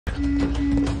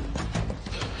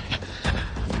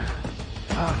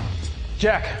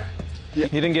Jack, yeah.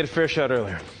 You didn't get a fair shot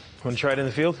earlier. Want to try it in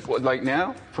the field? What, like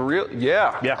now? For real?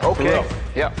 Yeah. Yeah, okay. for real.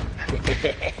 Yeah.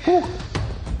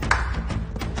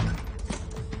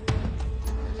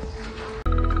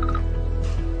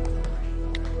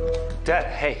 Dad,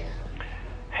 hey.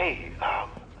 Hey,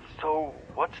 so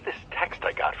what's this text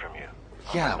I got from you?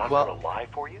 Yeah, I'm not well... gonna lie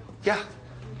for you? Yeah,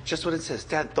 just what it says.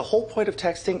 Dad, the whole point of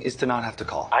texting is to not have to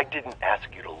call. I didn't ask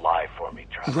you to lie for me,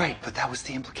 Charlie. Right, but that was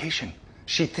the implication.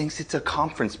 She thinks it's a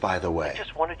conference, by the way. I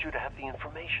just wanted you to have the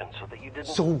information so that you didn't...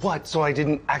 So what? So I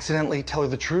didn't accidentally tell her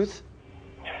the truth?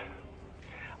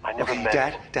 I never Okay,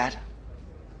 meant... Dad,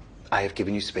 I have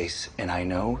given you space, and I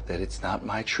know that it's not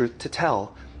my truth to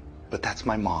tell, but that's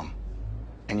my mom.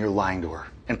 And you're lying to her,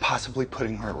 and possibly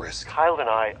putting her at risk. Kyle and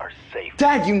I are safe.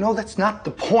 Dad, you know that's not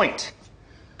the point.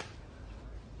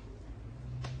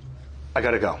 I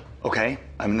gotta go, okay?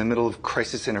 I'm in the middle of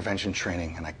crisis intervention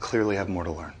training, and I clearly have more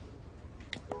to learn.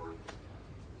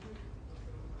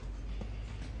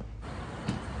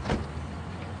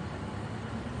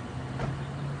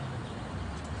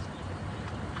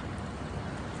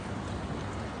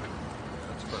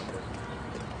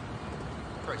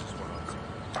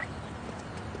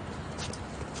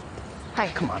 Hi.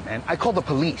 Come on, man. I called the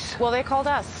police. Well, they called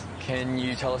us. Can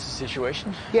you tell us the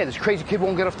situation? Yeah, this crazy kid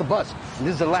won't get off the bus. And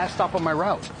this is the last stop on my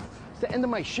route. It's the end of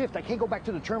my shift. I can't go back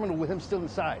to the terminal with him still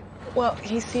inside. Well,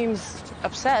 he seems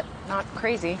upset, not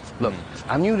crazy. Look,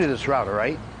 I'm new to this route, all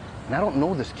right? And I don't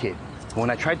know this kid.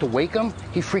 When I tried to wake him,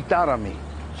 he freaked out on me.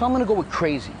 So I'm gonna go with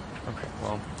crazy. Okay,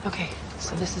 well... Okay,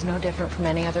 so this is no different from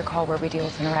any other call where we deal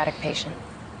with an erratic patient.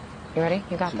 You ready?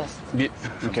 You got this. Yeah.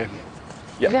 Okay.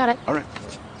 You got it. All right.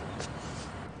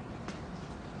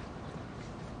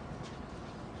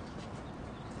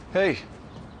 Hey.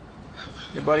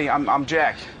 Hey, buddy, I'm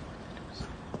Jack.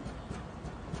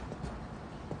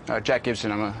 Jack Gibson,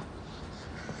 I'm a...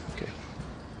 Okay.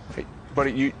 Hey,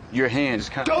 buddy, your hand is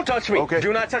kind of... Don't touch me! Okay.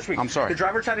 Do not touch me! I'm sorry. The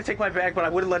driver tried to take my bag, but I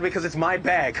wouldn't let him because it's my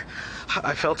bag.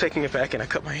 I fell taking it back, and I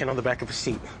cut my hand on the back of a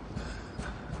seat.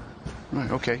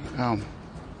 Right, okay.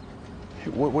 Hey,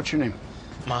 what's your name?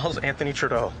 Miles Anthony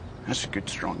Trudeau. That's a good,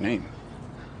 strong name.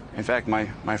 In fact,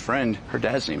 my friend, her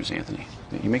dad's name is Anthony.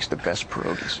 He makes the best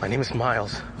pierogies. My name is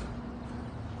Miles.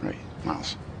 Right,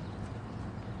 Miles.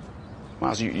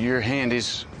 Miles, your hand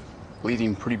is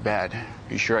bleeding pretty bad. Are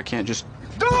you sure I can't just...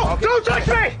 Don't touch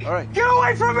me! All right. Get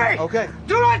away from me! Okay.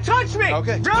 Do not touch me!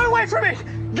 Okay. Get away from me!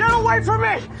 Get away from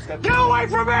me! Get away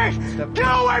from me! Get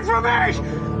away from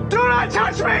me! Do not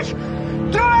touch me!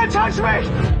 Do not touch me!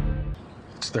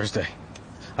 It's Thursday.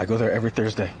 I go there every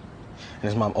Thursday. And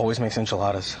his mom always makes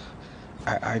enchiladas.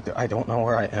 I don't know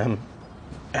where I am.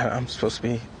 And I'm supposed to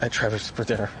be at Trevor's for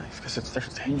dinner because it's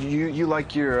Thursday. You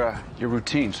like your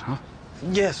routines, huh?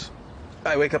 Yes.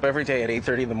 I wake up every day at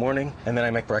 8:30 in the morning, and then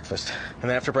I make breakfast. And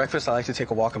then after breakfast, I like to take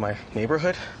a walk in my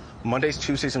neighborhood. Mondays,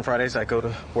 Tuesdays, and Fridays, I go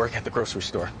to work at the grocery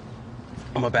store.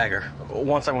 I'm a bagger.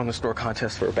 Once I won the store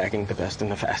contest for bagging the best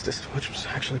and the fastest, which was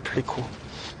actually pretty cool.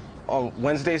 On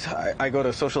Wednesdays, I go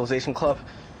to socialization club.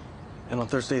 And on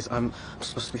Thursdays, I'm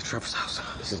supposed to be at Trevor's house.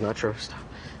 This is not Trevor's stuff.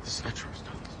 This is not Trevor's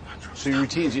stuff. This is not Trevor's stuff. So your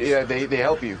routines, yeah, they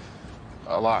help you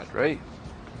a lot, right?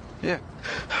 Yeah.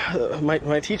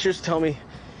 My teachers tell me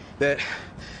that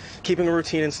keeping a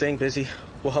routine and staying busy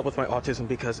will help with my autism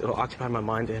because it'll occupy my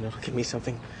mind and it'll give me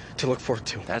something to look forward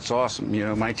to. That's awesome. You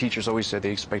know, my teachers always said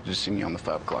they expected to see me on the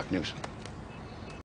 5 o'clock news.